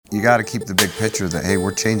You got to keep the big picture that, hey,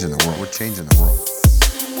 we're changing the world. We're changing the world.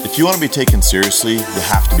 If you want to be taken seriously, you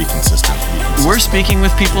have to be consistent. We're speaking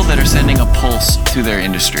with people that are sending a pulse to their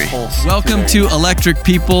industry. Welcome to Electric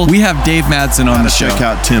People. We have Dave Madsen on the show. Check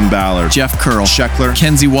out Tim Ballard, Jeff Curl, Scheckler,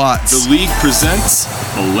 Kenzie Watts. The League presents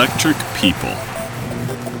Electric People.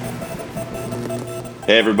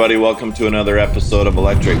 Hey everybody, welcome to another episode of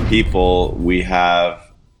Electric People. We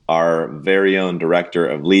have our very own director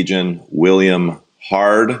of Legion, William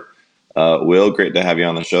Hard. Will, great to have you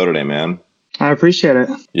on the show today, man. I appreciate it.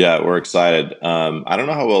 Yeah, we're excited. I don't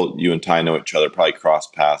know how well you and Ty know each other, probably cross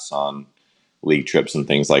paths on league trips and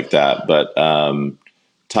things like that. But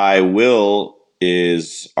Ty Will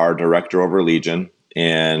is our director over Legion,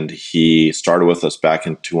 and he started with us back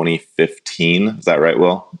in 2015. Is that right,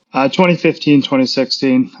 Will? 2015,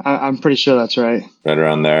 2016. I'm pretty sure that's right. Right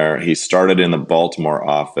around there. He started in the Baltimore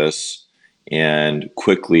office and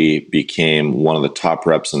quickly became one of the top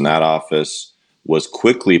reps in that office. Was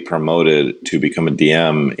quickly promoted to become a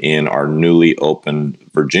DM in our newly opened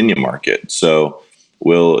Virginia market. So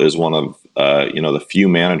Will is one of the few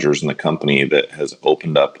managers in the company that has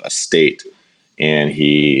opened up a state, and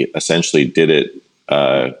he essentially did it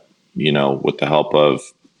with the help of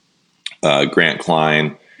Grant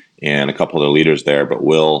Klein and a couple of the leaders there. But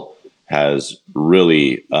Will has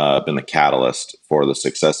really been the catalyst for the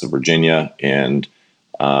success of Virginia, and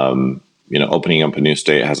opening up a new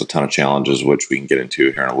state has a ton of challenges, which we can get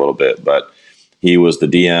into here in a little bit. But he was the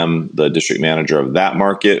DM, the district manager of that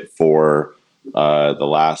market for the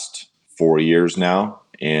last 4 years now,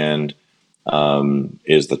 and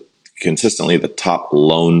is consistently the top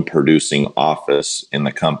loan producing office in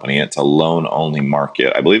the company. It's a loan only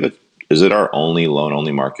market. I believe is it our only loan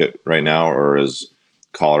only market right now, or is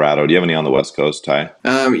Colorado? Do you have any on the West Coast, Ty?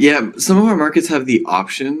 Yeah, some of our markets have the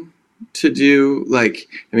option to do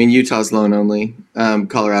Utah's loan only,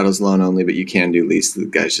 Colorado's loan only, but you can do lease. The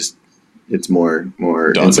guys it's more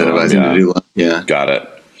incentivizing to do loan. Yeah, got it.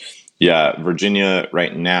 Yeah, Virginia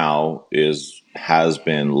right now has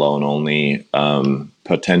been loan only.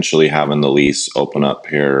 Potentially having the lease open up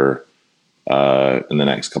here in the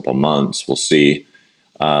next couple months. We'll see,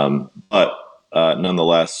 but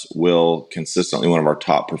nonetheless, Will consistently one of our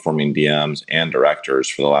top performing DMs and directors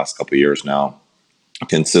for the last couple of years now.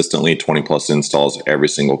 Consistently 20 plus installs every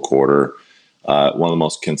single quarter. One of the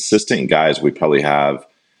most consistent guys we probably have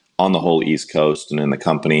on the whole East Coast and in the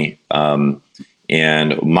company. And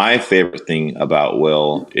my favorite thing about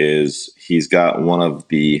Will is he's got one of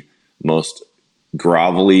the most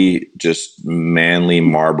grovelly, just manly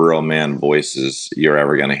Marlboro man voices you're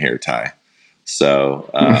ever going to hear, Ty. So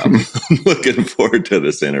I'm looking forward to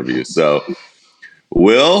this interview. So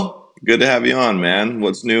Will, good to have you on, man.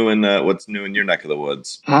 What's new in your neck of the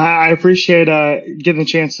woods? I appreciate getting the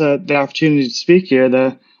chance, the opportunity to speak here.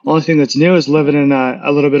 The only thing that's new is living in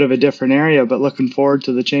a little bit of a different area, but looking forward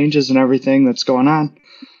to the changes and everything that's going on.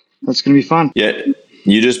 That's going to be fun. Yeah,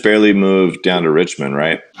 you just barely moved down to Richmond,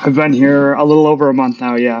 right? I've been here a little over a month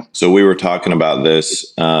now, yeah. So we were talking about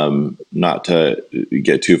this, not to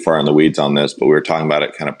get too far in the weeds on this, but we were talking about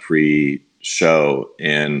it kind of pre-show,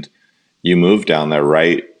 and you moved down there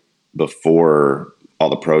right before all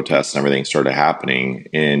the protests and everything started happening,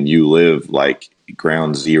 and you live like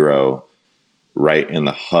ground zero right in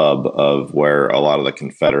the hub of where a lot of the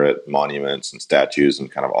Confederate monuments and statues and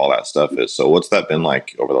kind of all that stuff is. So what's that been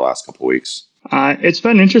like over the last couple of weeks? It's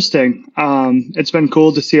been interesting. It's been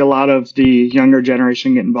cool to see a lot of the younger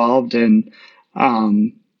generation get involved and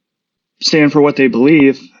stand for what they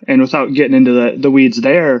believe. And without getting into the weeds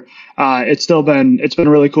there, it's been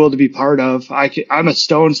really cool to be part of. I'm a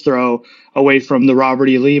stone's throw away from the Robert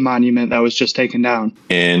E. Lee monument that was just taken down.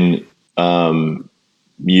 And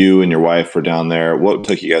you and your wife were down there. What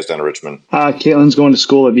took you guys down to Richmond? Caitlin's going to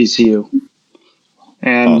school at VCU.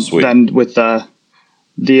 And then with the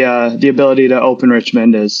ability to open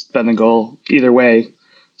Richmond has been the goal either way.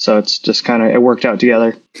 So it's just it worked out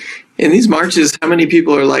together. In these marches, how many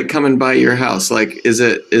people are coming by your house? Are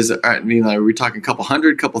we talking a couple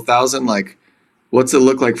hundred, couple thousand? What's it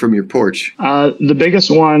look like from your porch? The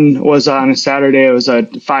biggest one was on a Saturday. It was a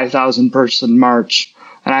 5,000 person march,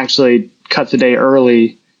 and I actually cut the day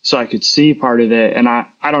early so I could see part of it. And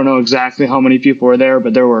I don't know exactly how many people were there,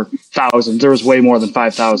 but there were thousands. There was way more than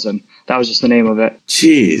 5,000. That was just the name of it.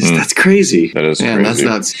 Jeez, that's crazy. That is crazy. That's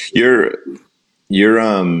nuts. You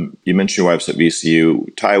mentioned your wife's at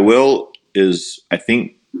VCU. Ty, Will is, I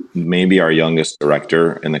think, maybe our youngest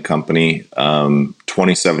director in the company.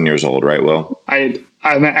 27 years old, right, Will?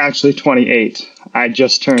 I'm actually 28. I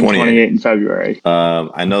just turned 28 in February.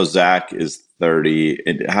 I know Zach is 30.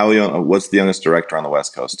 What's the youngest director on the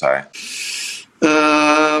West Coast, Ty?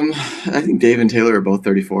 I think Dave and Taylor are both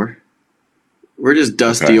 34. We're just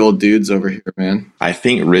dusty old dudes over here, man. I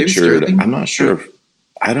think Richard, I'm not sure.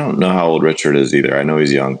 I don't know how old Richard is either. I know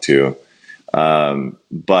he's young too. But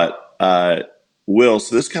Will,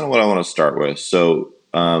 so this is kind of what I want to start with. So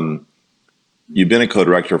you've been a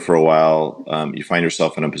co-director for a while. You find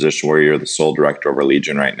yourself in a position where you're the sole director over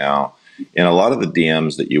Legion right now. And a lot of the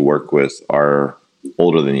DMs that you work with are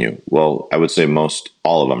older than you. Well, I would say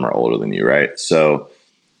all of them are older than you, right? So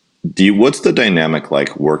what's the dynamic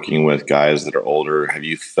like working with guys that are older? Have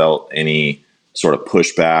you felt any sort of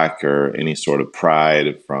pushback or any sort of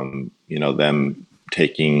pride from, them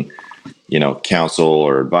taking, counsel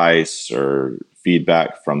or advice or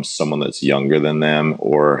feedback from someone that's younger than them?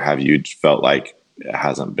 Or have you felt like it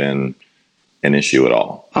hasn't been an issue at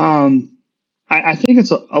all? I think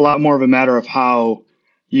it's a lot more of a matter of how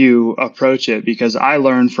you approach it, because I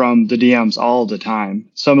learn from the DMs all the time.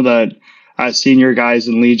 Some of the senior guys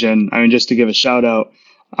in Legion, just to give a shout out,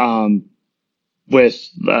 with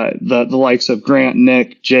the likes of Grant,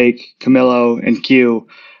 Nick, Jake, Camilo, and Q,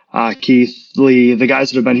 Keith, Lee, the guys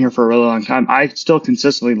that have been here for a really long time, I still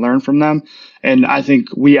consistently learn from them. And I think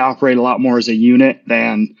we operate a lot more as a unit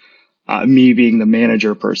than me being the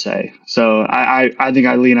manager per se. So I think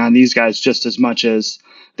I lean on these guys just as much as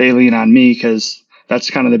they lean on me, because that's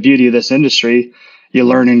kind of the beauty of this industry. You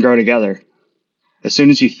learn and grow together. As soon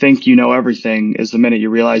as you think you know everything is the minute you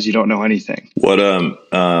realize you don't know anything. What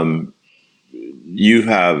you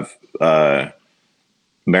have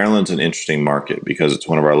Maryland's an interesting market because it's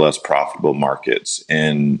one of our less profitable markets,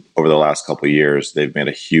 and over the last couple of years they've made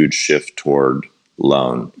a huge shift toward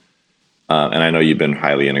loan. And I know you've been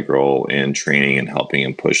highly integral in training and helping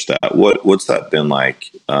and push that. What's that been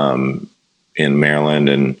like in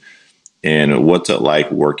Maryland, and what's it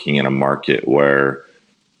like working in a market where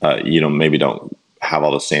maybe don't have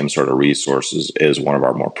all the same sort of resources as one of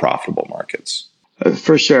our more profitable markets?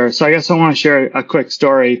 For sure. So I guess I want to share a quick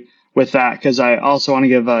story with that, because I also want to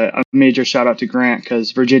give a major shout out to Grant,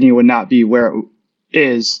 because Virginia would not be where it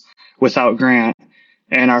is without Grant.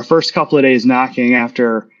 And our first couple of days knocking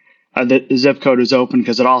after the zip code was open,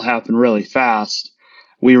 because it all happened really fast,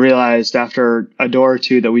 we realized after a door or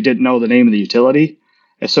two that we didn't know the name of the utility.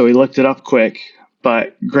 And so we looked it up quick,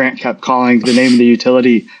 but Grant kept calling the name of the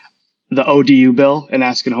utility the ODU bill and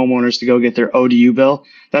asking homeowners to go get their ODU bill.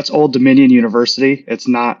 That's Old Dominion University. It's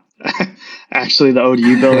not actually the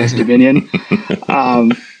ODU bill, it's Dominion.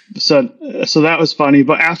 So that was funny.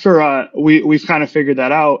 But after we've kind of figured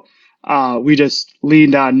that out, we just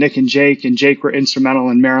leaned on Nick and Jake were instrumental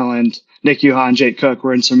in Maryland. Nick Yuha and Jake Cook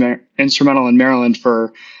were instrumental in Maryland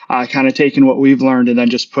for kind of taking what we've learned and then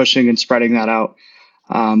just pushing and spreading that out.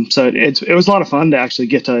 So it was a lot of fun to actually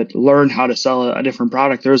get to learn how to sell a different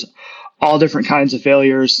product. There's all different kinds of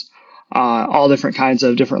failures, all different kinds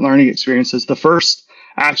of different learning experiences. The first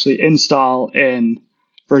actually install in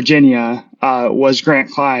Virginia was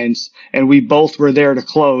Grant Klein's, and we both were there to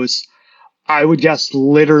close, I would guess,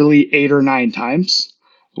 literally 8 or 9 times.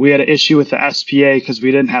 We had an issue with the SPA because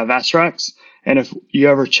we didn't have SRECs. And if you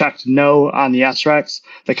ever checked no on the SRECs,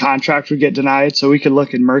 the contract would get denied. So we could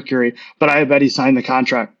look in Mercury, but I bet he signed the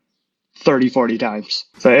contract 30, 40 times.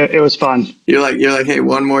 So it was fun. You're like, hey,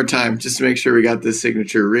 one more time, just to make sure we got this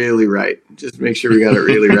signature really right. Just to make sure we got it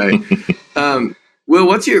really right. Will,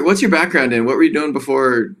 what's your background in? What were you doing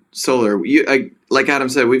before solar? Like Adam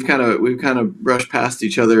said, we've kind of brushed past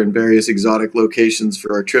each other in various exotic locations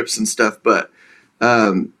for our trips and stuff, but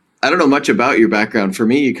I don't know much about your background. For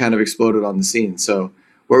me, you kind of exploded on the scene. So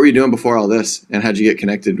what were you doing before all this, and how'd you get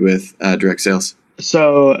connected with direct sales?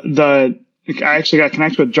 So I actually got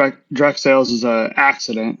connected with direct sales as an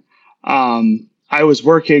accident. I was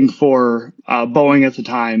working for Boeing at the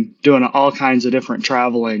time, doing all kinds of different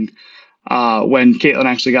traveling when Caitlin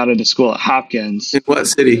actually got into school at Hopkins. In what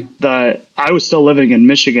city? I was still living in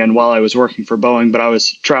Michigan while I was working for Boeing, but I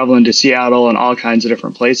was traveling to Seattle and all kinds of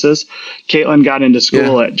different places. Caitlin got into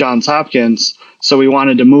school at Johns Hopkins, so we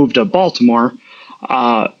wanted to move to Baltimore.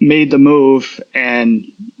 Made the move,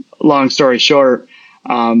 and long story short,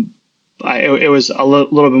 it was a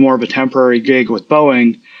little bit more of a temporary gig with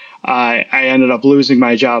Boeing. I ended up losing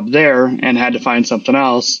my job there and had to find something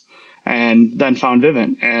else, and then found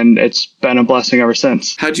Vivint, and it's been a blessing ever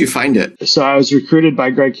since. How'd you find it? So I was recruited by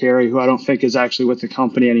Greg Carey, who I don't think is actually with the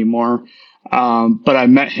company anymore. But I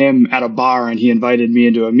met him at a bar, and he invited me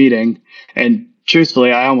into a meeting. And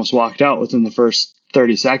truthfully, I almost walked out within the first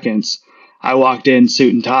 30 seconds. I walked in,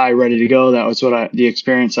 suit and tie, ready to go. That was the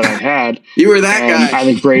experience that I had. You were that guy. I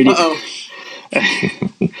think Brady.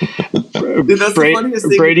 Dude, that's the funniest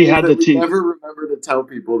thing. Brady had the team. We never remember to tell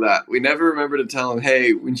people that. We never remember to tell them,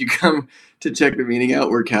 hey, when you come to check the meeting out,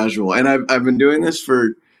 we're casual. And I've been doing this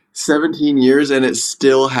for 17 years, and it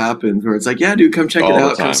still happens where it's like, yeah, dude, come check it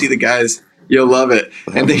out. Come see the guys. You'll love it.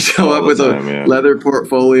 And they show up with a leather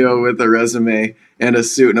portfolio with a resume and a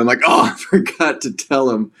suit. And I'm like, oh, I forgot to tell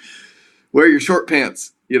them, wear your short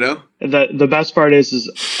pants, you know? The best part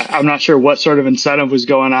is I'm not sure what sort of incentive was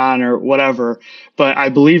going on or whatever, but I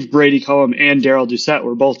believe Brady Cohen and Daryl Doucette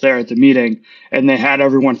were both there at the meeting, and they had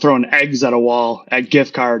everyone throwing eggs at a wall at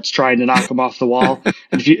gift cards, trying to knock them off the wall.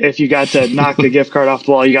 And if you got to knock the gift card off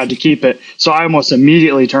the wall, you got to keep it. So I almost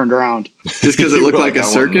immediately turned around. Just because it looked like a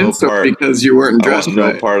circus, or because you weren't dressed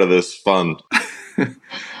right? No part of this fun.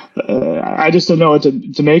 I just didn't know what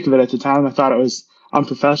to make of it at the time. I thought it was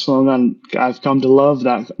unprofessional, and then I've come to love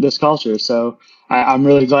this culture. So I'm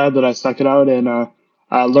really glad that I stuck it out and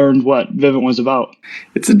learned what Vivint was about.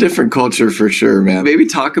 It's a different culture for sure, man. Maybe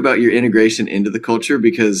talk about your integration into the culture,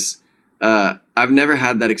 because I've never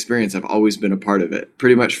had that experience. I've always been a part of it.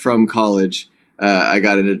 Pretty much from college, I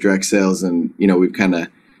got into direct sales, and we've kind of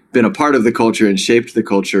been a part of the culture and shaped the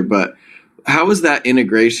culture. But how was that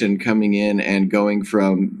integration coming in and going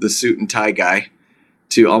from the suit and tie guy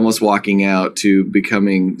to almost walking out to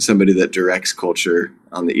becoming somebody that directs culture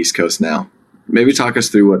on the East Coast now? Maybe talk us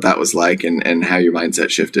through what that was like and how your mindset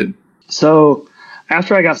shifted. So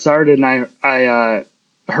after I got started and I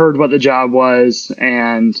heard what the job was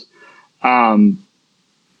and kind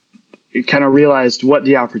of realized what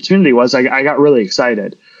the opportunity was, I got really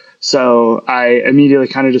excited. So I immediately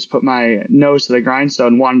kind of just put my nose to the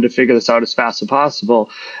grindstone, wanted to figure this out as fast as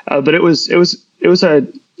possible. But it was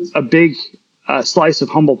a big slice of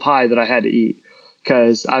humble pie that I had to eat,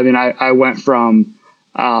 because I went from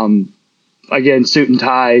again, suit and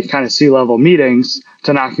tie, kind of C-level meetings,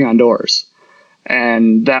 to knocking on doors,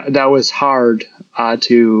 and that was hard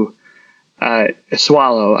to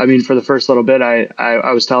swallow. I mean, for the first little bit,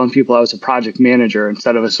 I was telling people I was a project manager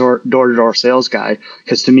instead of a door-to-door sales guy,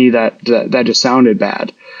 because to me that just sounded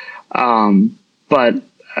bad. But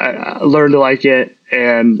I learned to like it,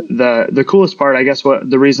 and the coolest part, I guess,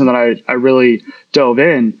 the reason that I really dove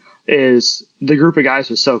in is the group of guys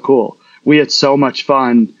was so cool. We had so much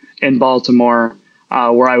fun in Baltimore,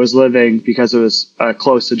 where I was living, because it was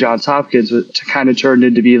close to Johns Hopkins, to kind of turned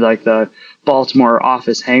into be like the Baltimore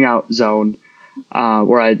office hangout zone,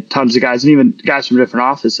 where I had tons of guys, and even guys from different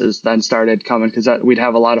offices then started coming, because we'd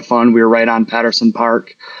have a lot of fun. We were right on Patterson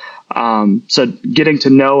Park. So getting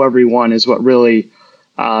to know everyone is what really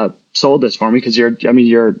sold this for me, because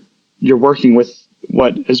you're working with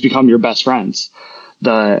what has become your best friends.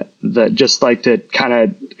 Just like to kind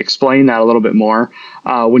of explain that a little bit more.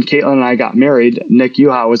 When Caitlin and I got married, Nick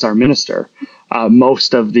Uha was our minister.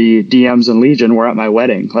 Most of the DMs in Legion were at my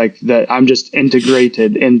wedding. Like that, I'm just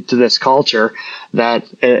integrated into this culture that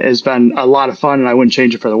has been a lot of fun, and I wouldn't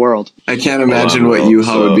change it for the world. I can't imagine what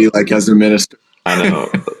Uha would be like as a minister. I know.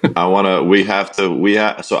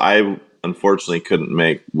 So I unfortunately couldn't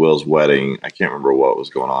make Will's wedding. I can't remember what was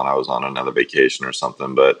going on. I was on another vacation or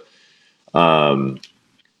something, but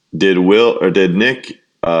did Nick,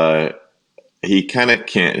 he kind of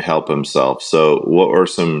can't help himself. So what were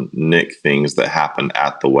some Nick things that happened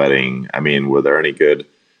at the wedding? I mean, were there any good,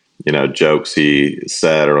 jokes he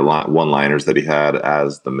said or one-liners that he had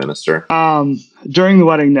as the minister? During the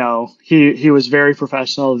wedding, no. He was very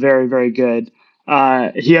professional, very, very good.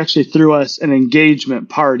 He actually threw us an engagement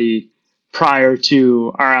party prior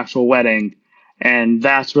to our actual wedding, and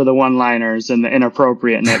that's where the one-liners and the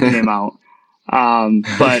inappropriate Nick came out.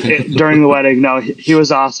 But during the wedding, no, he was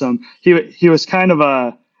awesome. He was kind of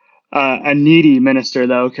a needy minister,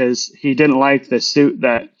 though, because he didn't like the suit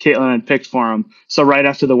that Caitlin had picked for him. So right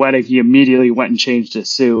after the wedding, he immediately went and changed his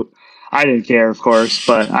suit. I didn't care, of course,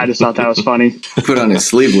 but I just thought that was funny. Put on his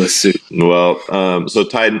sleeveless suit. Well, so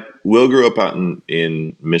Ty, Will grew up out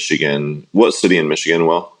in Michigan. What city in Michigan,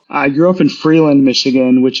 Will? I grew up in Freeland,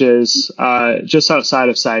 Michigan, which is just outside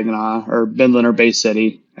of Saginaw or Midland or Bay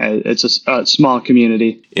City. It's a small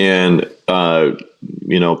community. And,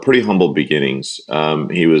 pretty humble beginnings.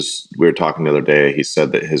 We were talking the other day, he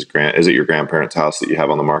said that is it your grandparents' house that you have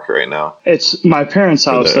on the market right now? It's my parents'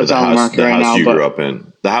 house that's on the market right now.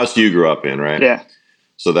 The house you grew up in, right? Yeah.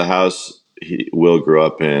 So the house Will grew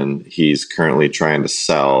up in, he's currently trying to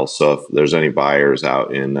sell. So if there's any buyers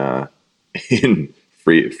out in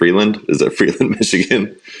Freeland, is it Freeland,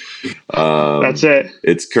 Michigan? That's it.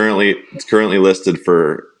 It's currently listed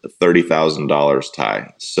for $30,000,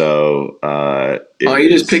 Ty. So you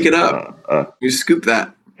just pick it up. You scoop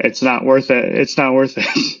that. It's not worth it. It's not worth it.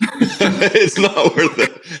 It's not worth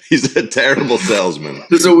it. He's a terrible salesman.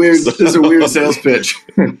 This is a weird sales pitch.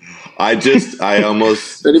 I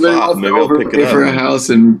almost Anybody thought wants maybe to I'll pick it overpay up. for a house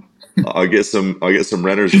and I'll get some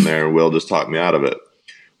renters in there, and Will just talk me out of it.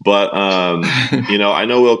 But I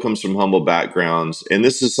know Will comes from humble backgrounds, and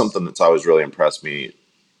this is something that's always really impressed me,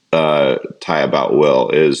 Ty, about Will,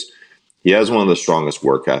 is he has one of the strongest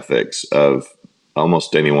work ethics of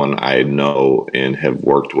almost anyone I know and have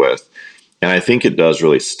worked with. And I think it does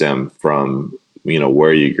really stem from,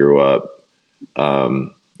 where you grew up.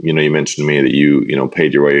 You mentioned to me that you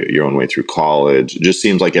paid your own way through college. It just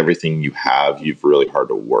seems like everything you have, you've really hard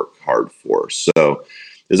to work hard for. So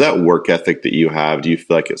is that work ethic that you have, do you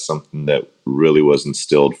feel like it's something that really was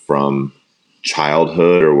instilled from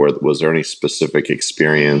childhood, or was there any specific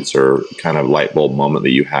experience or kind of light bulb moment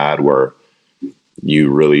that you had where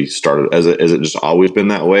you really started? Has it just always been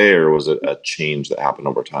that way, or was it a change that happened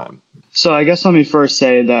over time? So I guess let me first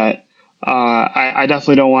say that I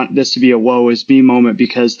definitely don't want this to be a woe is me moment,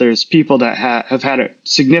 because there's people that have had it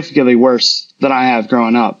significantly worse than I have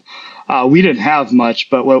growing up. We didn't have much,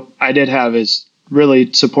 but what I did have is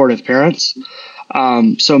really supportive parents.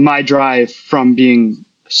 So my drive from being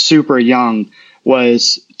super young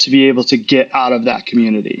was to be able to get out of that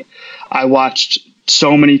community. I watched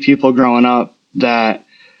so many people growing up that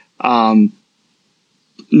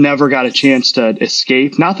never got a chance to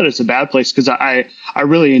escape. Not that it's a bad place, because I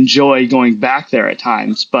really enjoy going back there at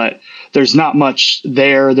times, but there's not much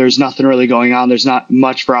there. There's nothing really going on. There's not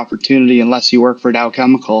much for opportunity unless you work for Dow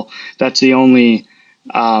Chemical. That's the only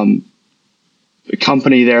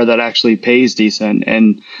company there that actually pays decent.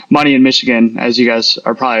 And money in Michigan, as you guys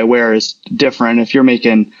are probably aware, is different. If you're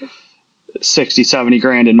making 60, 70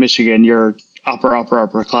 grand in Michigan, you're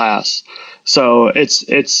upper class. So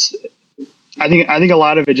I think a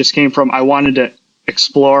lot of it just came from, I wanted to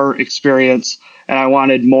explore, experience, and I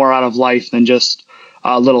wanted more out of life than just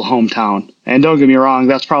a little hometown. And don't get me wrong,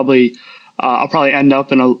 that's probably, I'll probably end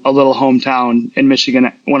up in a little hometown in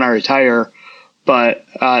Michigan when I retire, but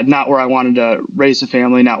not where I wanted to raise a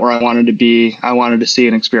family, not where I wanted to be. I wanted to see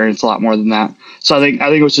and experience a lot more than that. So I think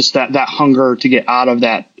it was just that hunger to get out of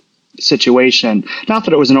that situation. Not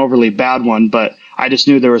that it was an overly bad one, but I just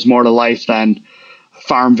knew there was more to life than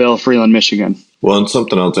Farmville, Freeland, Michigan. Well, and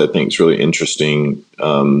something else I think is really interesting.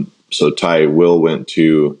 So Ty, Will went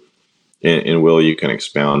to, and Will, you can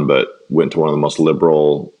expound, but went to one of the most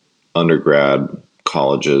liberal undergrad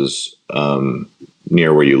colleges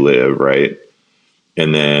near where you live, right?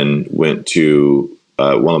 And then went to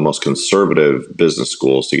one of the most conservative business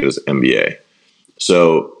schools to get his MBA.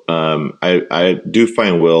 So I do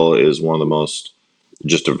find Will is one of the most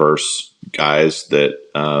just diverse guys that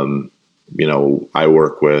I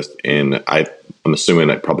work with, and I'm assuming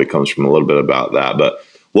that probably comes from a little bit about that. But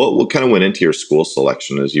what kind of went into your school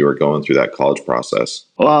selection as you were going through that college process?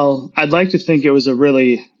 Well, I'd like to think it was a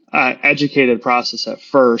really educated process at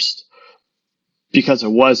first, because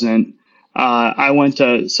it wasn't. I went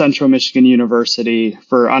to Central Michigan University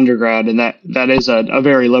for undergrad, and that is a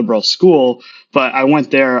very liberal school, but I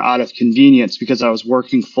went there out of convenience because I was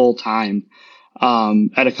working full time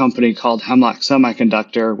at a company called Hemlock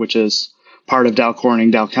Semiconductor, which is part of Dow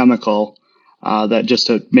Corning, Dow Chemical, that just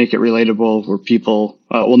to make it relatable where people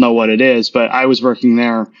will know what it is. But I was working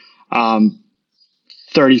there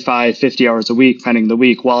 35, 50 hours a week, depending the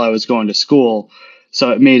week, while I was going to school.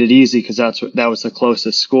 So it made it easy because that was the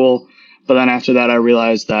closest school. But then after that, I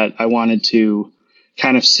realized that I wanted to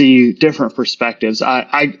kind of see different perspectives.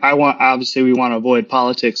 Obviously we want to avoid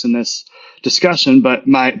politics in this discussion, but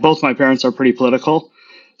both my parents are pretty political.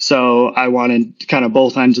 So I wanted kind of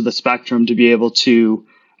both ends of the spectrum to be able to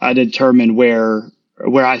determine where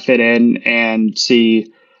I fit in and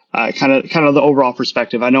see kind of the overall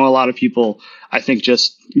perspective. I know a lot of people, I think,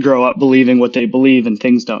 just grow up believing what they believe and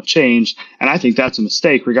things don't change. And I think that's a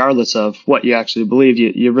mistake, regardless of what you actually believe.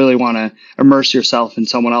 You really want to immerse yourself in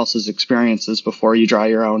someone else's experiences before you draw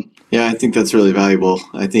your own. Yeah, I think that's really valuable.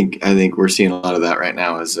 I think we're seeing a lot of that right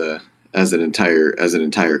now as an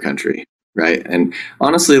entire country, right? And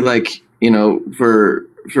honestly, for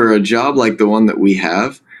a job like the one that we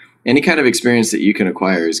have, any kind of experience that you can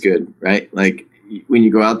acquire is good, right? Like, when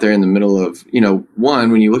you go out there in the middle of,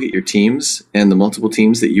 when you look at your teams and the multiple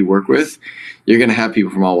teams that you work with, you're going to have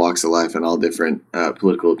people from all walks of life and all different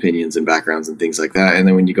political opinions and backgrounds and things like that. And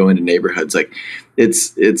then when you go into neighborhoods,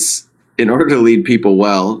 it's in order to lead people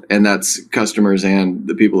well, and that's customers and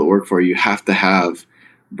the people that work for you, you have to have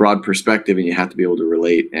broad perspective, and you have to be able to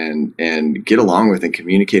relate and get along with and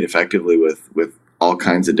communicate effectively with all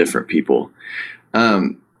kinds of different people.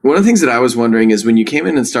 One of the things that I was wondering is, when you came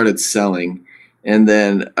in and started selling, and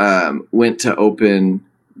then went to open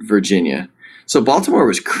Virginia. So Baltimore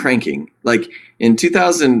was cranking. Like in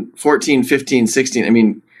 2014, 15, 16, I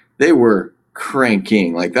mean, they were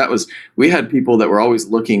cranking. Like we had people that were always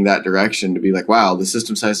looking that direction to be like, wow, the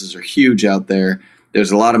system sizes are huge out there.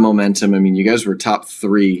 There's a lot of momentum. I mean, you guys were top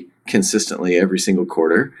 3 consistently every single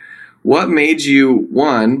quarter. What made you,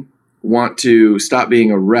 one, want to stop being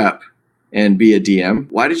a rep and be a DM?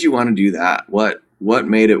 Why did you want to do that? What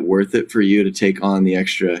made it worth it for you to take on the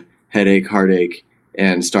extra headache, heartache,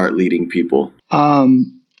 and start leading people?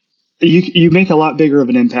 You make a lot bigger of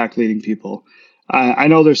an impact leading people. I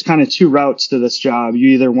know there's kind of 2 routes to this job. You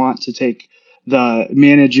either want to take the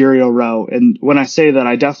managerial route, and when I say that,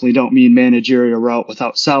 I definitely don't mean managerial route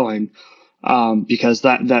without selling, because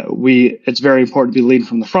it's very important to be leading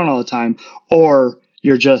from the front all the time, or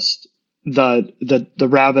you're just the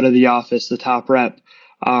rabbit of the office, the top rep,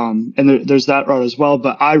 and there's that route as well.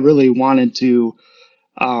 But I really wanted to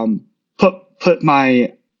put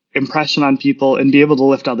my impression on people and be able to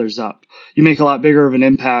lift others up. You make a lot bigger of an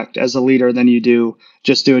impact as a leader than you do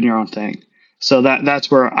just doing your own thing. So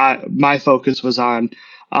that's where my focus was on,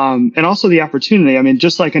 and also the opportunity. I mean,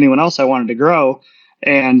 just like anyone else, I wanted to grow,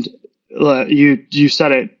 and you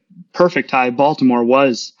said it perfect, Ty. Baltimore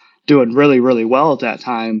was doing really, really well at that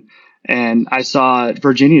time, and I saw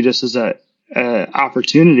Virginia just as a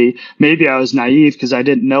opportunity. Maybe I was naive because I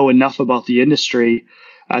didn't know enough about the industry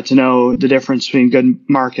to know the difference between good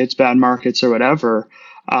markets, bad markets, or whatever.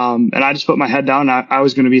 And I just put my head down. I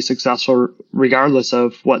was going to be successful regardless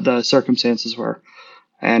of what the circumstances were.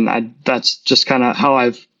 And that's just kind of how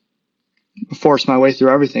I've forced my way through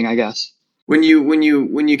everything, I guess. When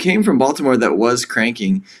you came from Baltimore that was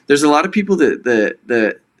cranking, there's a lot of people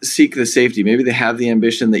that seek the safety. Maybe they have the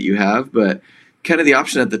ambition that you have, but kind of the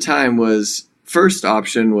option at the time first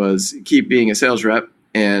option was keep being a sales rep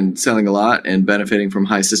and selling a lot and benefiting from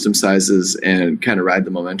high system sizes and kind of ride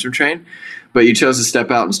the momentum train. But you chose to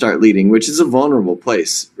step out and start leading, which is a vulnerable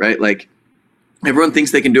place, right? Like everyone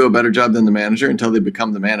thinks they can do a better job than the manager until they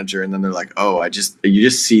become the manager. And then they're like, oh, you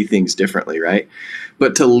just see things differently, right?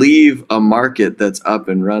 But to leave a market that's up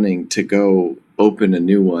and running to go open a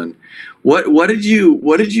new one, what did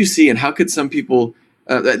you see, and how could some people,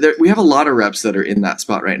 we have a lot of reps that are in that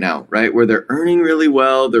spot right now, right? Where they're earning really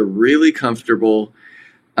well, they're really comfortable.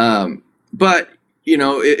 But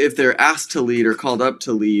if they're asked to lead or called up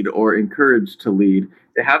to lead or encouraged to lead,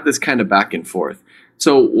 they have this kind of back and forth.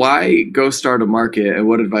 So why go start a market, and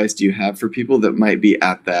what advice do you have for people that might be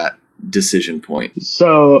at that decision point?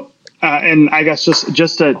 So, and I guess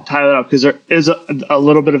just to tie that up, because there is a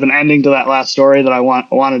little bit of an ending to that last story that I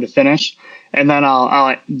wanted to finish, and then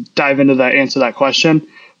I'll dive into that, answer that question.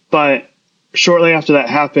 But shortly after that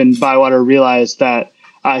happened, Bywater realized that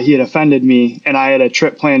he had offended me, and I had a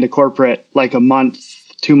trip planned to corporate like a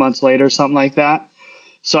month, 2 months later, something like that.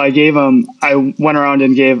 So I went around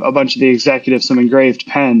and gave a bunch of the executives some engraved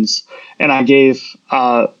pens, and I gave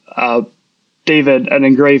David an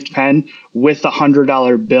engraved pen with a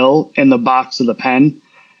 $100 bill in the box of the pen.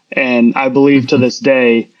 And I believe to this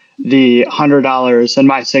day, the $100 and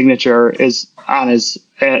my signature is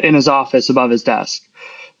in his office above his desk.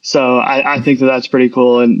 So I think that's pretty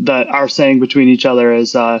cool. And that our saying between each other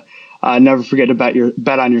is never forget to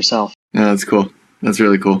bet on yourself. Yeah, that's cool. That's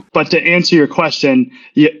really cool. But to answer your question,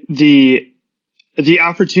 the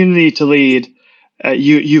opportunity to lead,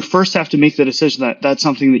 you first have to make the decision that that's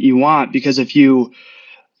something that you want, because if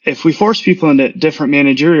we force people into different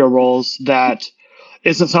managerial roles, that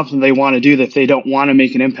isn't something they want to do, that they don't want to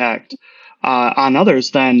make an impact on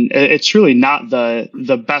others, then it's truly not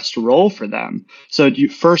the best role for them. So you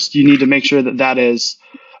need to make sure that is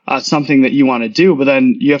something that you want to do, but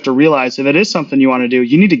then you have to realize if it is something you want to do,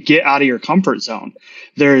 you need to get out of your comfort zone.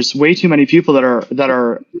 There's way too many people that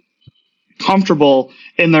are comfortable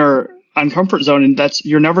in their uncomfort zone, and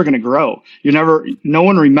you're never going to grow. No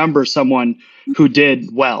one remembers someone who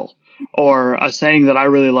did well. Or a saying that I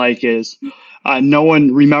really like is, no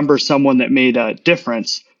one remembers someone that made a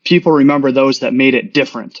difference. People remember those that made it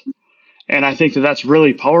different. And I think that that's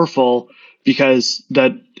really powerful, because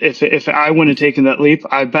that if I wouldn't have taken that leap,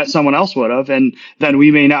 I bet someone else would have, and then we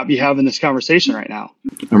may not be having this conversation right now.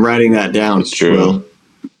 I'm writing that down. It's true. Will.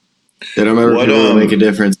 They don't remember people that make a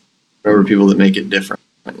difference. Remember people that make it different.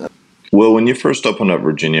 Well, when you first opened up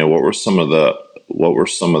Virginia, what were some of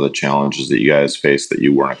the challenges that you guys faced that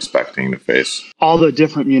you weren't expecting to face? All the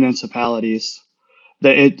different municipalities.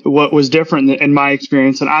 What was different in my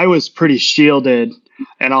experience, and I was pretty shielded,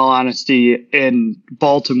 in all honesty, in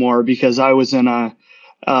Baltimore, because I was in a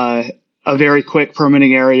very quick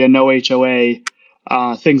permitting area, no HOA,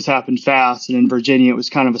 things happened fast. And in Virginia, it was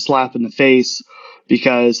kind of a slap in the face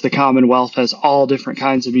because the Commonwealth has all different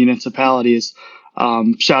kinds of municipalities.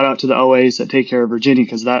 Shout out to the OAs that take care of Virginia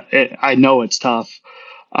because I know it's tough.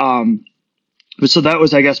 But so that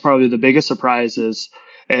was, I guess, probably the biggest surprise is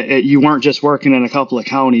you weren't just working in a couple of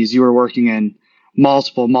counties, you were working in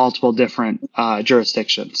multiple different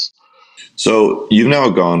jurisdictions. So you've now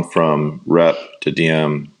gone from rep to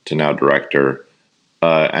DM to now director.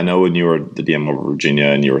 I know when you were the DM over Virginia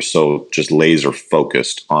and you were so just laser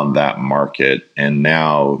focused on that market, and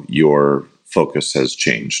now your focus has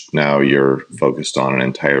changed. Now you're focused on an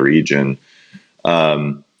entire region.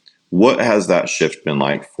 What has that shift been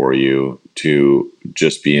like for you to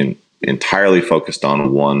just be entirely focused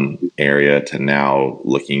on one area to now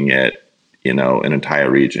looking at, an entire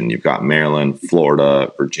region? You've got Maryland,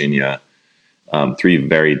 Florida, Virginia, 3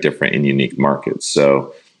 very different and unique markets.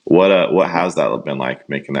 So what has that been like,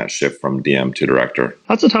 making that shift from DM to director?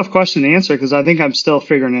 That's a tough question to answer because I think I'm still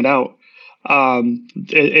figuring it out.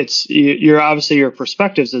 You're obviously your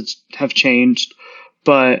perspectives have changed,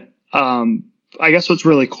 but I guess what's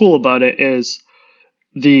really cool about it is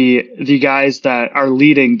the guys that are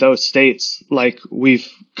leading those states, like we've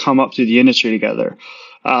come up through the industry together.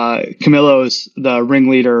 Camillo's the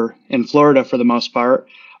ringleader in Florida for the most part.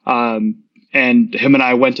 And him and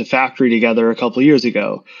I went to factory together a couple of years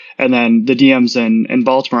ago. And then the DMs in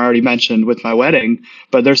Baltimore I already mentioned with my wedding,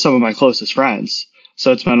 but they're some of my closest friends.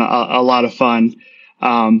 So it's been a lot of fun.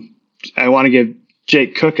 I want to give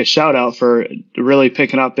Jake Cook a shout out for really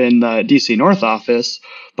picking up in the DC North office,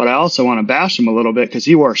 but I also want to bash him a little bit because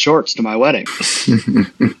he wore shorts to my wedding.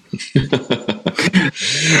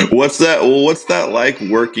 What's that like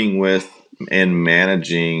working with and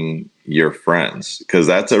managing your friends? Because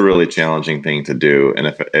that's a really challenging thing to do. And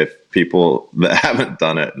if people that haven't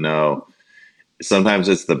done it know, sometimes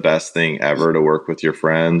it's the best thing ever to work with your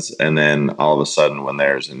friends. And then all of a sudden when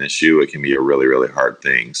there's an issue, it can be a really, really hard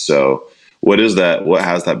thing. So what has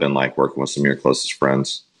that been like working with some of your closest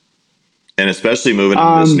friends? And especially moving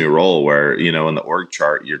into this new role where, in the org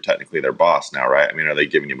chart, you're technically their boss now, right? I mean, are they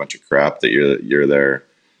giving you a bunch of crap that you're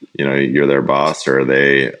their boss, or are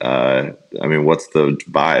they, what's the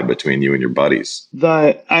vibe between you and your buddies?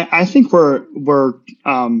 I think we're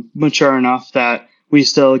mature enough that we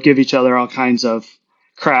still give each other all kinds of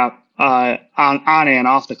crap on and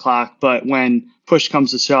off the clock. But when push comes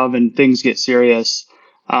to shove and things get serious,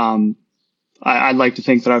 I'd like to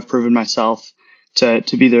think that I've proven myself to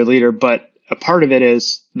be their leader. But a part of it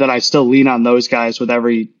is that I still lean on those guys with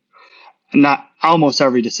almost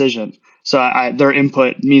every decision. So their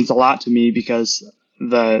input means a lot to me because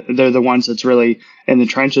they're the ones that's really in the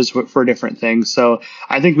trenches for different things. So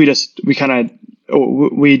I think we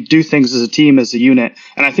do things as a team, as a unit.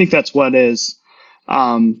 And I think that's what is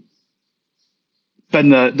been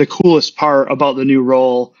the coolest part about the new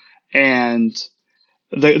role. And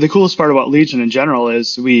the coolest part about Legion in general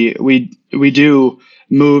is we do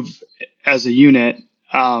move as a unit.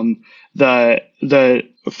 The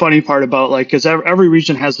funny part about because every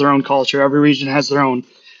region has their own culture, every region has their own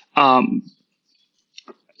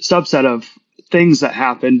subset of things that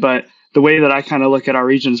happen. But the way that I kind of look at our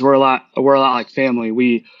regions, we're a lot like family.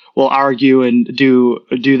 We will argue and do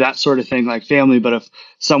that sort of thing like family. But if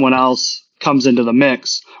someone else comes into the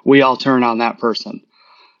mix, we all turn on that person,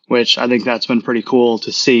 which I think that's been pretty cool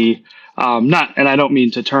to see. And I don't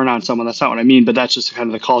mean to turn on someone. That's not what I mean, but that's just kind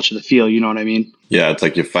of the culture, the feel. You know what I mean? Yeah, it's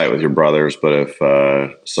like you fight with your brothers, but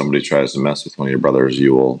if somebody tries to mess with one of your brothers,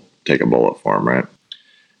 you will take a bullet for them, right?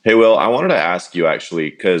 Hey, Will, I wanted to ask you actually,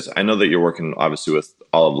 because I know that you're working obviously with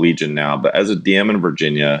all of Legion now, but as a DM in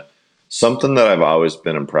Virginia, something that I've always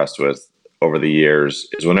been impressed with over the years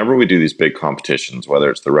is whenever we do these big competitions, whether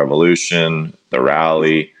it's the Revolution, the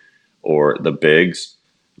Rally, or the Bigs,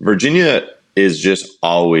 Virginia is just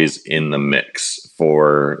always in the mix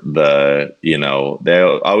for they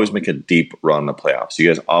always make a deep run in the playoffs. You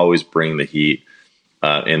guys always bring the heat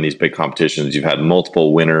in these big competitions. You've had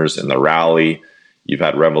multiple winners in the Rally. You've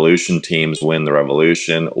had Revolution teams win the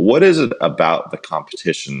Revolution. What is it about the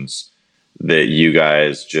competitions that you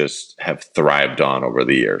guys just have thrived on over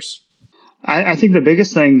the years? I think the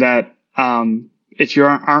biggest thing that if you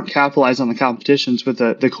aren't capitalized on the competitions with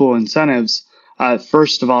the cool incentives,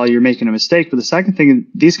 first of all, you're making a mistake. But the second thing,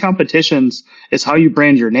 these competitions is how you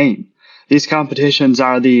brand your name. These competitions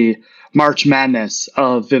are the March Madness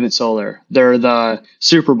of Vivint Solar. They're the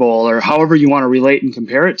Super Bowl, or however you want to relate and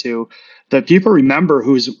compare it to. The people remember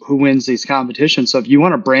who wins these competitions. So if you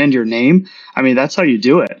want to brand your name, I mean, that's how you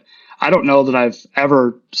do it. I don't know that I've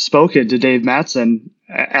ever spoken to Dave Mattson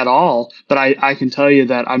at all, but I can tell you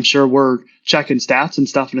that I'm sure we're checking stats and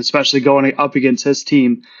stuff, and especially going up against his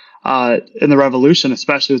team in the Revolution,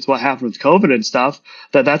 especially with what happened with COVID and stuff,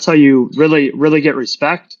 that's how you really get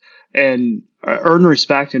respect and earn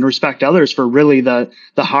respect and respect others for really the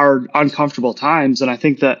hard, uncomfortable times. And I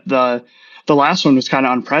think that the last one was kind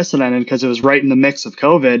of unprecedented because it was right in the mix of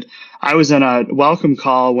COVID. I was in a welcome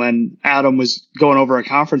call when Adam was going over a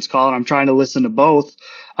conference call, and I'm trying to listen to both,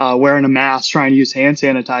 wearing a mask, trying to use hand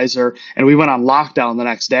sanitizer, and we went on lockdown the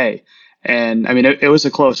next day. And I mean, it was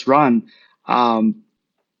a close run,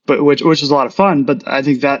 but which was a lot of fun. But I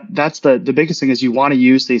think that's the biggest thing is you want to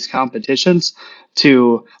use these competitions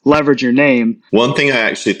to leverage your name. One thing I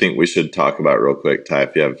actually think we should talk about real quick,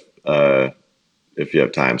 Ty, if you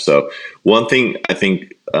have time. So one thing I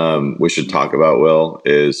think we should talk about, Will,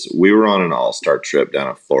 is we were on an all-star trip down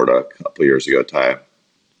in Florida a couple of years ago, Ty.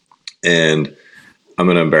 And I'm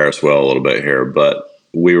going to embarrass Will a little bit here, but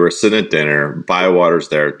we were sitting at dinner. Bywater's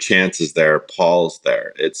there. Chance is there. Paul's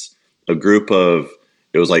there. It's a group of,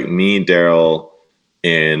 it was like me, Daryl,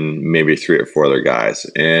 and maybe 3 or 4 other guys.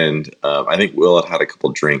 And I think Will had a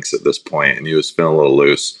couple drinks at this point, and he was feeling a little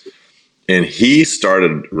loose. And he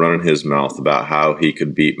started running his mouth about how he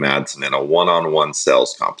could beat Madsen in a one-on-one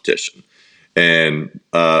sales competition. And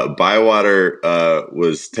Bywater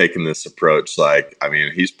was taking this approach like, I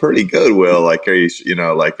mean, he's pretty good, Will. Like, are you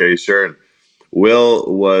sure? And Will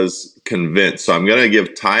was convinced. So I'm going to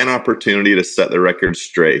give Ty an opportunity to set the record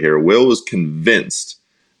straight here. Will was convinced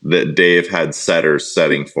that Dave had setters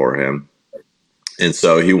setting for him. And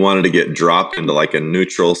so he wanted to get dropped into like a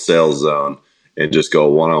neutral sales zone and just go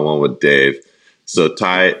one-on-one with Dave. So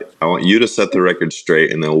Ty, I want you to set the record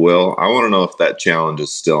straight, and then Will, I want to know if that challenge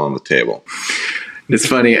is still on the table. It's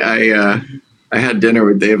funny. I had dinner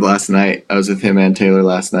with Dave last night. I was with him and Taylor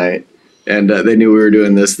last night, and they knew we were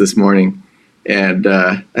doing this morning. And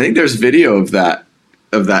I think there's video of that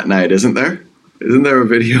night, isn't there? Isn't there a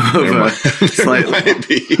video of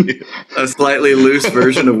a slightly loose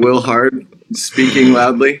version of Will Hard speaking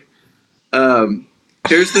loudly?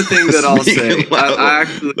 Here's the thing that I'll say. I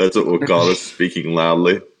actually, that's what we'll call it, speaking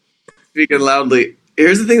loudly. Speaking loudly.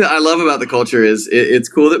 Here's the thing that I love about the culture is it's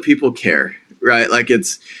cool that people care, right? Like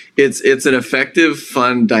it's an effective,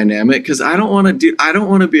 fun dynamic because I don't want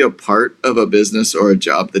to be a part of a business or a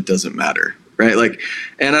job that doesn't matter, right? Like,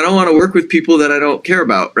 and I don't want to work with people that I don't care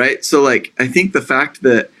about, right? So like, I think the fact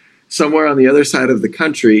that somewhere on the other side of the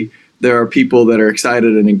country, there are people that are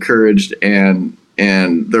excited and encouraged and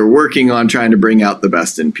they're working on trying to bring out the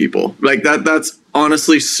best in people. Like that's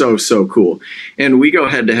honestly so cool. And we go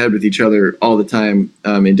head to head with each other all the time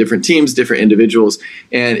in different teams, different individuals,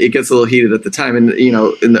 and it gets a little heated at the time. And, you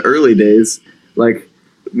know, in the early days, like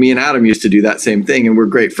me and Adam used to do that same thing, and we're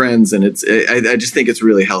great friends. And I just think it's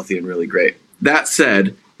really healthy and really great. That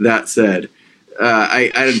said,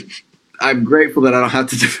 I'm grateful that I don't have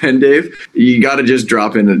to defend Dave. You got to just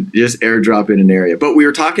airdrop in an area. But we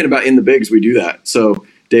were talking about in the bigs, we do that. So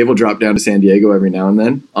Dave will drop down to San Diego every now and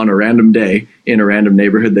then on a random day in a random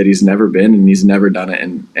neighborhood that he's never been, and he's never done it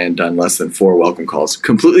and done less than 4 welcome calls.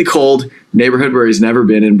 Completely cold neighborhood where he's never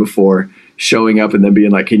been in before, showing up and then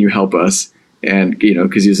being like, can you help us? And, you know,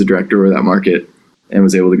 because he was the director of that market and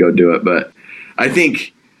was able to go do it. But I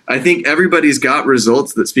think everybody's got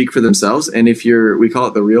results that speak for themselves. And if we call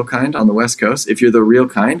it the real kind on the West Coast, if you're the real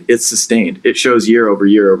kind, it's sustained. It shows year over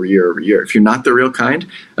year over year over year. If you're not the real kind,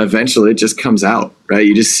 eventually it just comes out, right?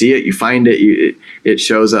 You just see it, you find it, it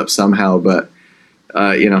shows up somehow. But,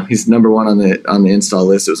 you know, he's number 1 on the install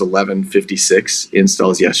list. It was 1156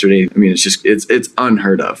 installs yesterday. I mean, it's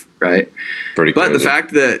unheard of, right? Pretty crazy. But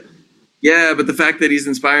the fact that he's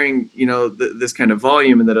inspiring, you know, this kind of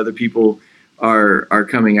volume and that other people are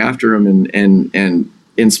coming after him and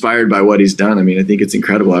inspired by what he's done. I mean, I think it's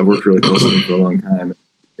incredible. I've worked really close with him for a long time.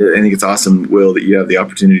 I think it's awesome, Will, that you have the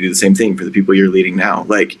opportunity to do the same thing for the people you're leading now.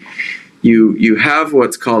 Like you have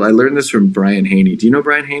what's called, I learned this from Brian Haney. Do you know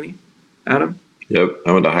Brian Haney, Adam? Yep.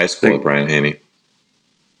 I went to high school with Brian Haney.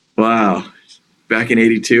 Wow. Back in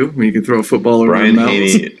 82 when you could throw a football around the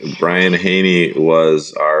mountains. Brian Haney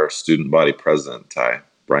was our student body president, Ty.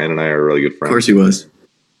 Brian and I are really good friends. Of course he was.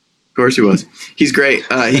 Of course he was. He's great.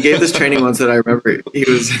 He gave this training once that I remember. He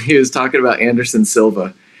was talking about Anderson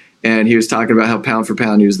Silva, and he was talking about how pound for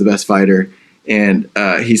pound he was the best fighter. And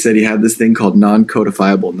he said he had this thing called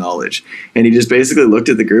non-codifiable knowledge. And he just basically looked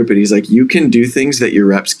at the group and he's like, you can do things that your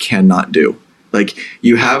reps cannot do. Like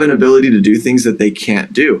you have an ability to do things that they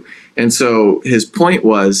can't do. And so his point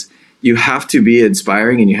was, you have to be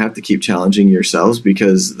inspiring and you have to keep challenging yourselves,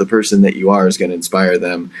 because the person that you are is going to inspire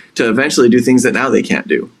them to eventually do things that now they can't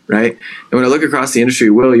do, right? And when I look across the industry,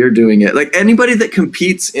 Will, you're doing it. Like anybody that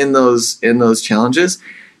competes in those challenges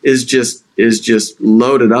is just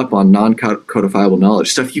loaded up on non-codifiable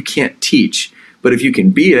knowledge, stuff you can't teach. But if you can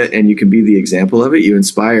be it and you can be the example of it, you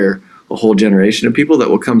inspire a whole generation of people that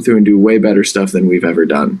will come through and do way better stuff than we've ever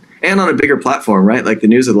done. And on a bigger platform, right? Like the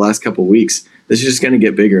news of the last couple of weeks, this is just going to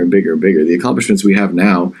get bigger and bigger and bigger. The accomplishments we have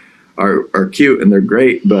now are cute and they're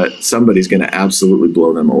great, but somebody's going to absolutely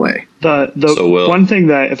blow them away. The one thing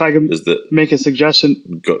that, if I could make a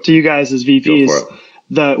suggestion to you guys as VPs,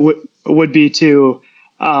 would be to,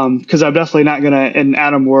 because I'm definitely not going to, in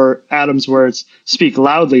Adam's words, speak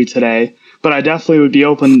loudly today, but I definitely would be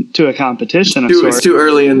open to a competition of sorts. It's too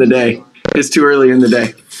early in the day.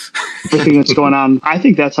 Everything that's going on. I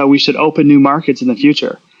think that's how we should open new markets in the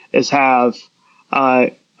future, is have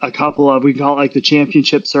a couple of, we call it like the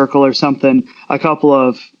championship circle or something, a couple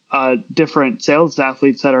of different sales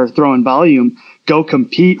athletes that are throwing volume, go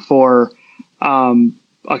compete for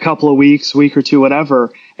a couple of weeks, week or two,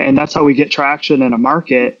 whatever. And that's how we get traction in a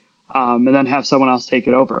market, and then have someone else take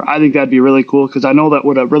it over. I think that'd be really cool, because I know that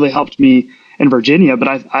would have really helped me in Virginia, but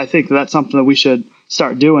I think that's something that we should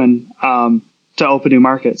start doing to open new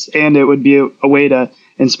markets. And it would be a way to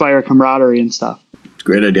inspire camaraderie and stuff.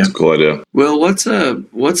 Great idea. That's a cool idea. Well, what's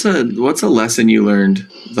a lesson you learned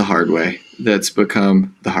the hard way that's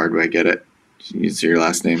become the hard way? Get it? Use your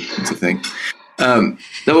last name. It's a thing. No,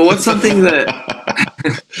 but what's something that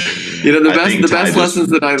the best lessons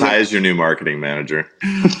that I learned. Ty is your new marketing manager.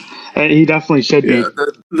 He definitely should be. Yeah,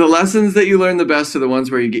 the lessons that you learn the best are the ones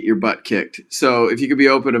where you get your butt kicked. So if you could be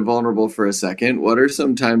open and vulnerable for a second, what are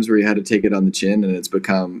some times where you had to take it on the chin and it's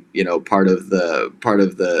become, part of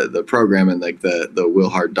the program and like the Will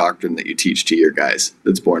Hart doctrine that you teach to your guys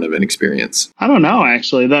that's born of an experience? I don't know,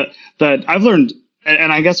 actually, that I've learned,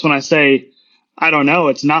 and I guess when I say I don't know,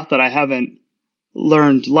 it's not that I haven't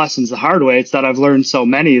learned lessons the hard way. It's that I've learned so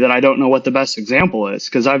many that I don't know what the best example is,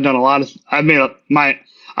 because I've done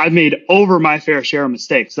I've made over my fair share of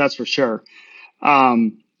mistakes, that's for sure.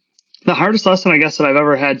 The hardest lesson, I guess, that I've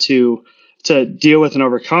ever had to deal with and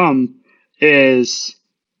overcome is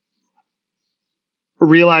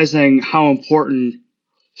realizing how important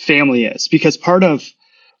family is. Because part of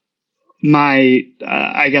my,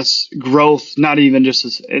 I guess, growth, not even just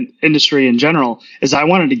as industry in general, is I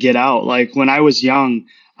wanted to get out. Like when I was young,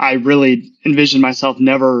 I really envisioned myself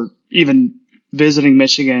never even visiting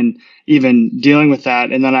Michigan, even dealing with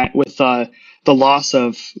that. And then with the loss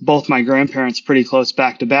of both my grandparents pretty close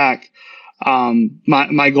back to back,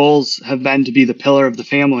 my goals have been to be the pillar of the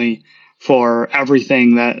family for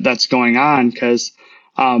everything that's going on, because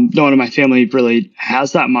no one in my family really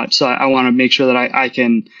has that much. So I want to make sure that I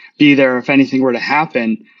can be there if anything were to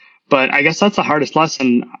happen. But I guess that's the hardest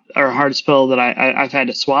lesson or hardest pill that I've had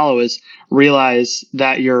to swallow, is realize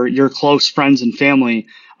that your close friends and family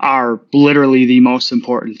are literally the most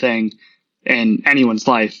important thing in anyone's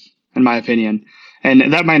life, in my opinion.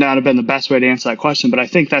 And that might not have been the best way to answer that question, but I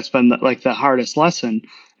think that's been the hardest lesson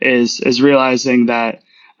is realizing that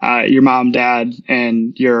your mom, dad,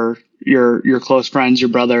 and your close friends, your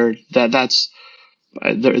brother,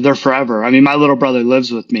 they're forever. I mean, my little brother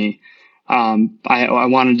lives with me. I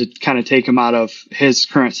wanted to kind of take him out of his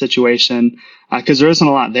current situation because there isn't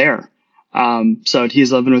a lot there. So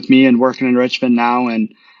he's living with me and working in Richmond now,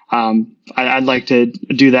 and I'd like to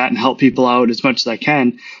do that and help people out as much as I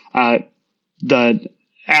can.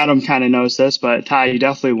 Adam kind of knows this, but Ty, you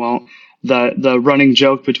definitely won't. The running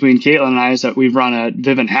joke between Caitlin and I is that we've run a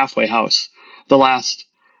Vivint halfway house. The last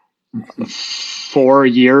 4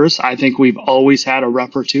 years, I think we've always had a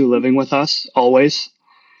rep or two living with us, always.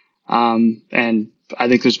 And I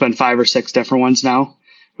think there's been 5 or 6 different ones now,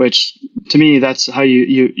 which to me, that's how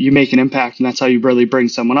you make an impact, and that's how you really bring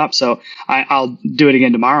someone up. So I'll do it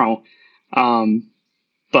again tomorrow.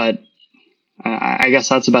 But I guess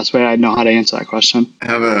that's the best way I know how to answer that question. I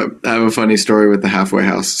have a funny story with the halfway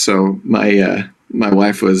house. So my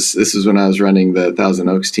wife this was when I was running the Thousand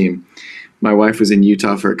Oaks team. My wife was in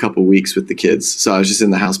Utah for a couple weeks with the kids. So I was just in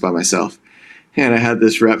the house by myself. And I had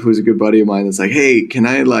this rep who's a good buddy of mine that's like, hey, can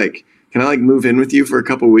I move in with you for a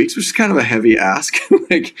couple of weeks? Which is kind of a heavy ask.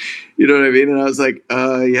 Like, you know what I mean? And I was like,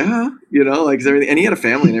 yeah, is everything. And he had a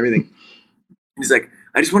family and everything. He's like,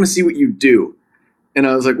 I just want to see what you do. And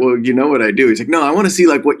I was like, well, you know what I do? He's like, no, I want to see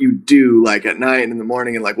like what you do like at night and in the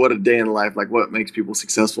morning, and like what a day in life, like what makes people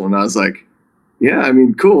successful. And I was like, yeah, I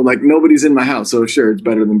mean, cool. Like nobody's in my house. So sure, it's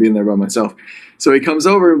better than being there by myself. So he comes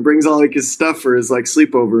over and brings all like his stuff for his like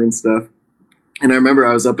sleepover and stuff. And I remember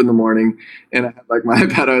I was up in the morning and I had like my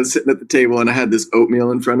iPad, I was sitting at the table and I had this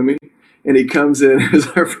oatmeal in front of me. And he comes in, it was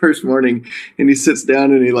our first morning, and he sits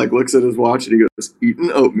down and he like looks at his watch and he goes,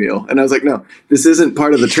 eating oatmeal. And I was like, no, this isn't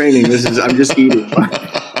part of the training. I'm just eating.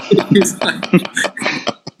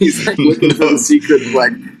 he's like looking for the secret of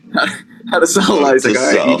like how to sell a lie. He's like, all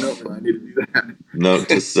right, eat oatmeal. I need to do that. Note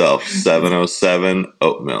to self, 707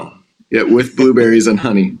 oatmeal. Yeah, with blueberries and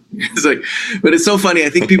honey. It's like, but it's so funny. I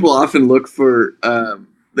think people often look for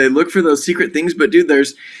those secret things, but dude,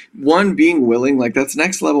 there's one, being willing, like that's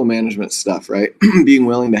next level management stuff, right? Being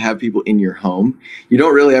willing to have people in your home. You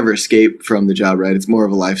don't really ever escape from the job, right? It's more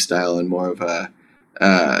of a lifestyle and more of a,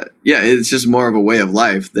 it's just more of a way of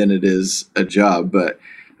life than it is a job. But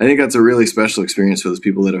I think that's a really special experience for those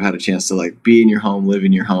people that have had a chance to like be in your home, live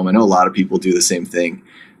in your home. I know a lot of people do the same thing.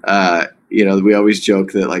 We always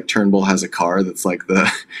joke that like Turnbull has a car that's like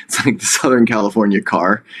it's like the Southern California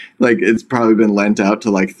car. Like it's probably been lent out to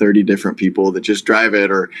like 30 different people that just drive it,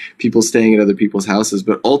 or people staying at other people's houses.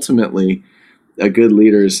 But ultimately, a good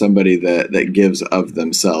leader is somebody that gives of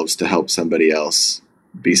themselves to help somebody else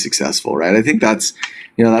be successful, right? I think that's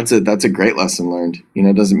a great lesson learned.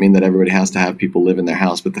 It doesn't mean that everybody has to have people live in their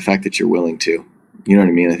house, but the fact that you're willing to, you know what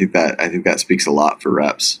I mean? I think that speaks a lot for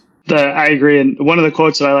reps. I agree. And one of the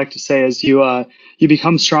quotes that I like to say is you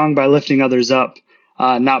become strong by lifting others up,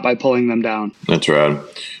 not by pulling them down. That's right.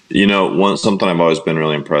 Something I've always been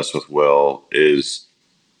really impressed with Will is,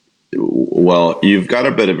 well, you've got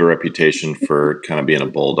a bit of a reputation for kind of being a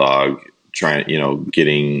bulldog,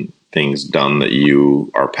 getting things done that you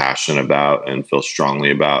are passionate about and feel strongly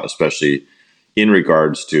about, especially in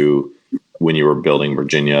regards to when you were building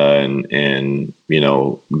Virginia and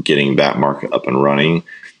getting that market up and running.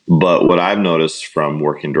 But what I've noticed from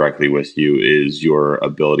working directly with you is your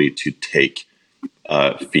ability to take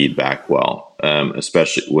feedback well,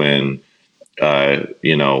 especially when,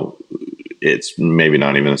 it's maybe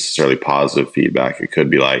not even necessarily positive feedback. It could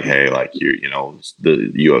be like, hey, like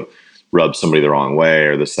you rubbed somebody the wrong way,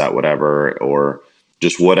 or this, that, whatever, or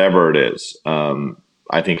just whatever it is.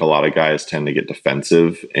 I think a lot of guys tend to get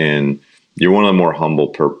defensive, and you're one of the more humble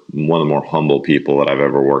people that I've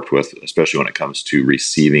ever worked with, especially when it comes to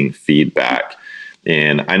receiving feedback.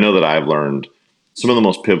 And I know that I've learned some of the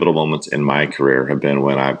most pivotal moments in my career have been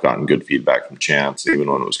when I've gotten good feedback from Chance, even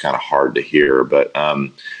when it was kind of hard to hear. But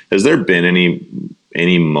has there been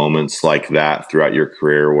any moments like that throughout your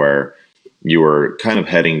career where you were kind of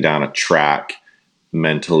heading down a track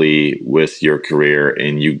mentally with your career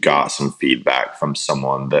and you got some feedback from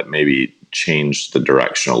someone that maybe changed the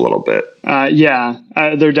direction a little bit?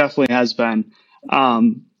 There definitely has been.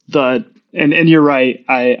 And you're right.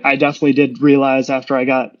 I definitely did realize after I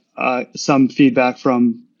got some feedback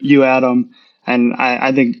from you, Adam, and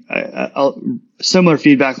I think similar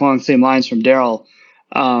feedback along the same lines from Daryl,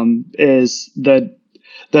 is the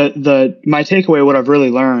my takeaway. What I've really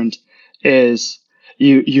learned is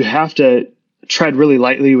you have to tread really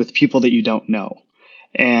lightly with people that you don't know.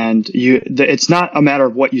 And it's not a matter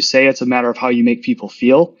of what you say, it's a matter of how you make people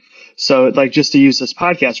feel. So like, just to use this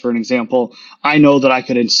podcast for an example, I know that I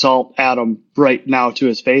could insult Adam right now to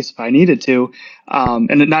his face if I needed to.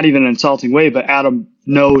 And not even an insulting way, but Adam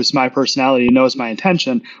knows my personality, knows my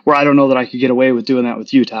intention, where I don't know that I could get away with doing that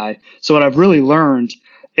with you, Ty. So what I've really learned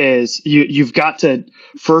is you've got to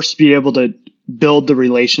first be able to build the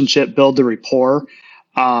relationship, build the rapport,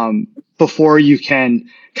 before you can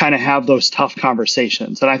kind of have those tough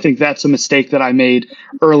conversations. And I think that's a mistake that I made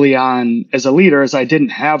early on as a leader, is I didn't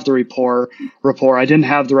have the rapport, I didn't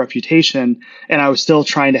have the reputation, and I was still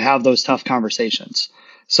trying to have those tough conversations.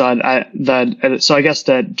 So I guess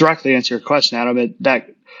to directly answer your question, Adam,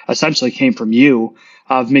 that essentially came from you,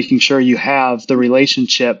 of making sure you have the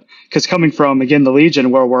relationship, because coming from, again, the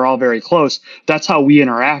Legion, where we're all very close, that's how we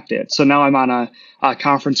interacted. So now I'm on a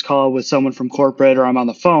conference call with someone from corporate, or I'm on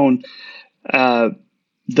the phone,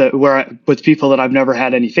 with people that I've never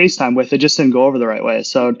had any FaceTime with. It just didn't go over the right way.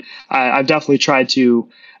 So I've definitely tried to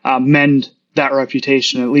mend that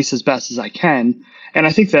reputation, at least as best as I can. And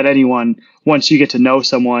I think that anyone, once you get to know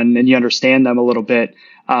someone and you understand them a little bit,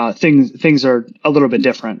 things are a little bit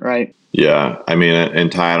different, right? Yeah. I mean,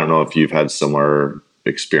 and Ty, I don't know if you've had similar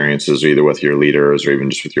experiences either with your leaders or even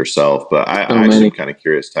just with yourself, but I actually am kind of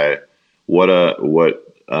curious, Ty,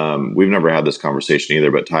 we've never had this conversation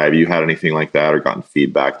either, but Ty, have you had anything like that or gotten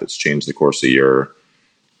feedback that's changed the course of your,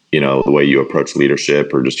 the way you approach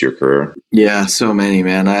leadership or just your career? Yeah, so many,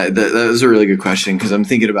 man. That was a really good question, because I'm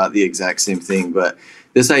thinking about the exact same thing. But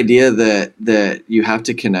this idea that you have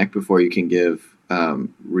to connect before you can give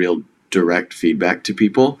real direct feedback to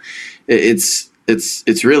people, it's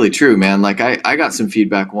really true, man. Like I got some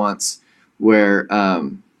feedback once where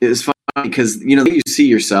it was fun because, you know, you see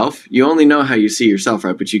yourself, you only know how you see yourself,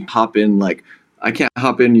 right? But you hop in, like, I can't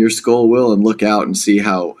hop in your skull, Will, and look out and see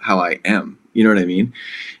how I am. You know what I mean?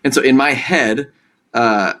 And so in my head,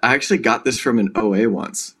 I actually got this from an OA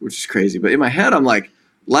once, which is crazy. But in my head, I'm like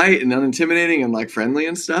light and unintimidating and like friendly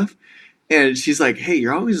and stuff. And she's like, hey,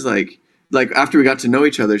 you're always like after we got to know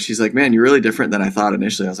each other, she's like, man, you're really different than I thought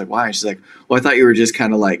initially. I was like, why? And she's like, well, I thought you were just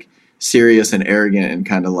kind of like serious and arrogant and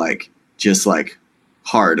kind of like just like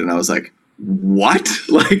hard. And I was like, what?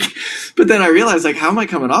 Like, but then I realized, like, how am I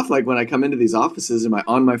coming off? Like when I come into these offices, am I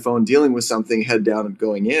on my phone dealing with something, head down and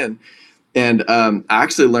going in? And I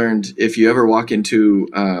actually learned, if you ever walk into,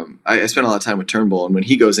 I spent a lot of time with Turnbull, and when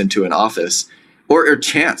he goes into an office, or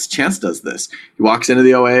Chance does this. He walks into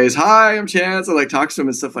the OAs, hi, I'm Chance, and like talks to him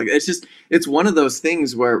and stuff like that. It's one of those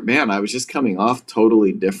things where, man, I was just coming off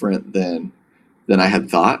totally different than I had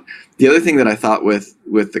thought. The other thing that I thought with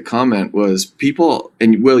the comment was people,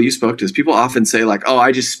 and Will, you spoke to this, people often say like, oh,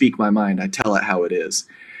 I just speak my mind. I tell it how it is.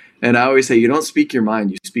 And I always say, you don't speak your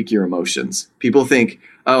mind, you speak your emotions. People think,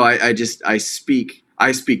 oh, I speak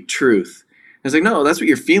truth. And it's like, no, that's what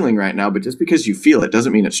you're feeling right now. But just because you feel it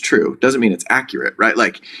doesn't mean it's true. Doesn't mean it's accurate, right?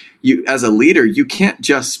 Like you, as a leader, you can't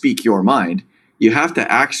just speak your mind. You have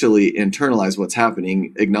to actually internalize what's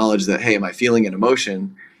happening, acknowledge that, hey, am I feeling an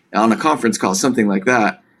emotion on a conference call, something like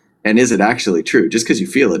that? And is it actually true? Just because you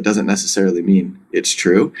feel it doesn't necessarily mean it's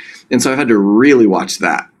true. And so I've had to really watch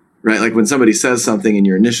that. Right? Like when somebody says something and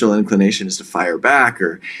your initial inclination is to fire back,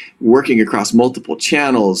 or working across multiple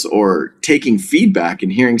channels, or taking feedback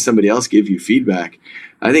and hearing somebody else give you feedback,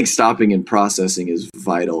 I think stopping and processing is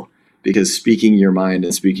vital, because speaking your mind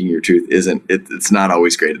and speaking your truth it's not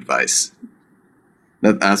always great advice.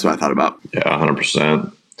 That's what I thought about. Yeah,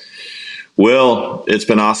 100%. Will, it's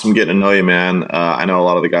been awesome getting to know you, man. I know a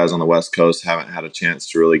lot of the guys on the West Coast haven't had a chance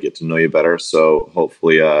to really get to know you better, so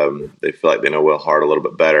hopefully they feel like they know Will Hart a little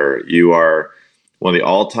bit better. You are one of the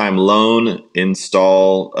all-time loan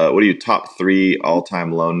install. What are you, top 3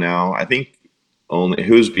 all-time loan now? I think only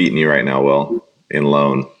who's beating you right now, Will, in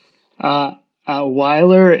loan?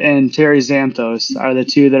 Weiler and Terry Xanthos are the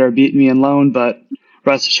 2 that are beating me in loan, but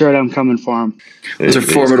rest assured I'm coming for them. Those are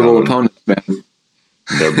formidable opponents, man.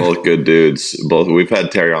 They're both good dudes. We've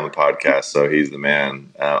had Terry on the podcast, so he's the man.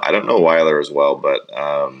 I don't know Weiler as well, but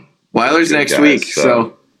Weiler's next week,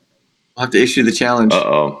 so we'll have to issue the challenge.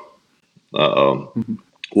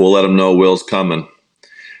 We'll let him know Will's coming.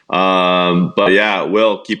 But yeah,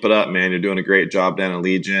 Will, keep it up, man. You're doing a great job down in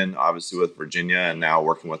Legion, obviously with Virginia, and now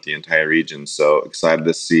working with the entire region. So excited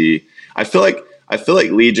to see. I feel like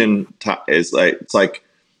Legion is like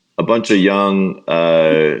a bunch of young.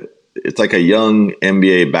 It's like a young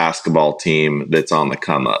NBA basketball team that's on the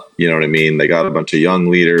come up. You know what I mean? They got a bunch of young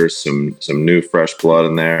leaders, some new fresh blood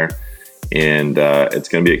in there, and it's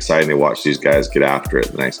going to be exciting to watch these guys get after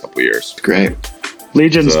it the next couple of years. Great.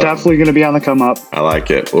 Legion's definitely going to be on the come up. I like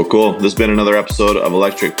it. Well, cool. This has been another episode of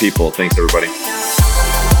Electric People. Thanks, everybody.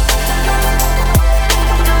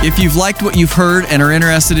 If you've liked what you've heard and are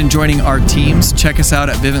interested in joining our teams, check us out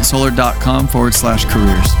at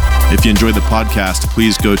vivintsolar.com/careers. If you enjoyed the podcast,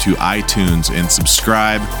 please go to iTunes and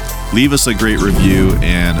subscribe. Leave us a great review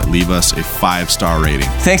and leave us a 5-star rating.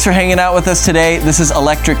 Thanks for hanging out with us today. This is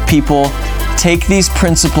Electric People. Take these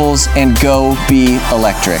principles and go be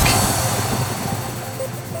electric.